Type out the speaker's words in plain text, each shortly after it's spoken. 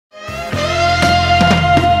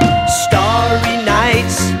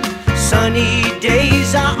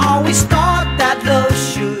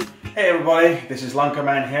this is Lanka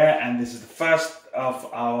Man here, and this is the first of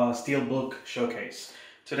our Steelbook showcase.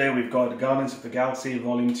 Today we've got Guardians of the Galaxy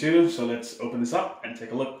Volume 2, so let's open this up and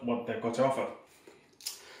take a look what they've got to offer.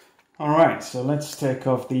 Alright, so let's take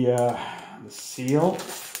off the seal.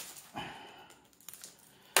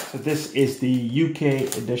 So this is the UK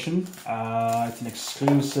edition. It's an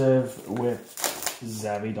exclusive with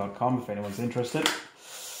Zavvi.com if anyone's interested.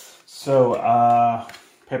 So,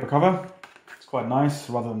 paper cover. It's quite nice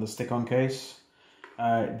rather than the stick-on case.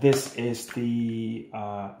 This is the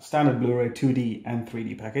standard Blu-ray 2D and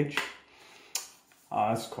 3D package.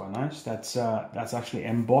 That's quite nice. That's actually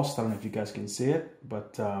embossed. I don't know if you guys can see it,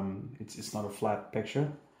 but it's not a flat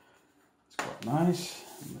picture. It's quite nice.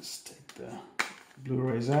 Let's take the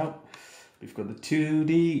Blu-rays out. We've got the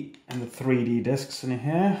 2D and the 3D discs in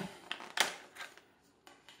here.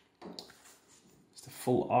 It's the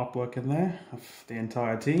full artwork in there of the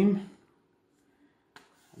entire team.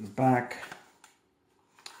 And the back,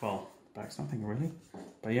 well, the back's nothing really,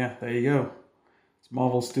 but yeah, there you go. It's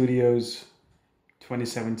Marvel Studios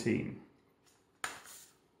 2017.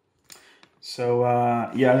 So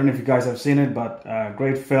yeah, I don't know if you guys have seen it, but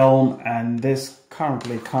great film, and this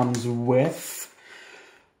currently comes with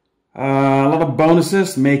a lot of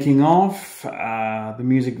bonuses, making of, the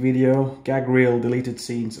music video, gag reel, deleted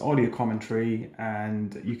scenes, audio commentary,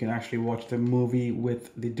 and you can actually watch the movie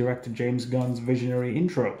with the director James Gunn's visionary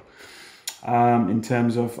intro. In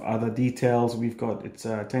terms of other details, we've got, it's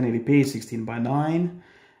 1080p, 16:9,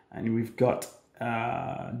 and we've got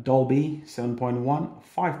Dolby 7.1,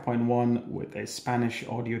 5.1 with a Spanish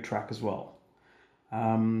audio track as well.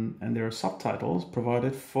 And there are subtitles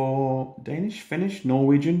provided for Danish, Finnish,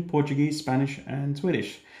 Norwegian, Portuguese, Spanish, and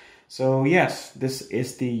Swedish. So yes, this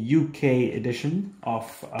is the UK edition of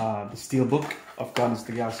the Steelbook of Guardians of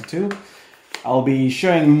the Galaxy 2. I'll be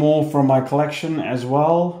showing more from my collection as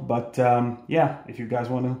well, but yeah, if you guys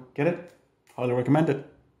want to get it, highly recommend it.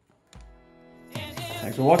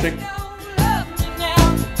 Thanks for watching.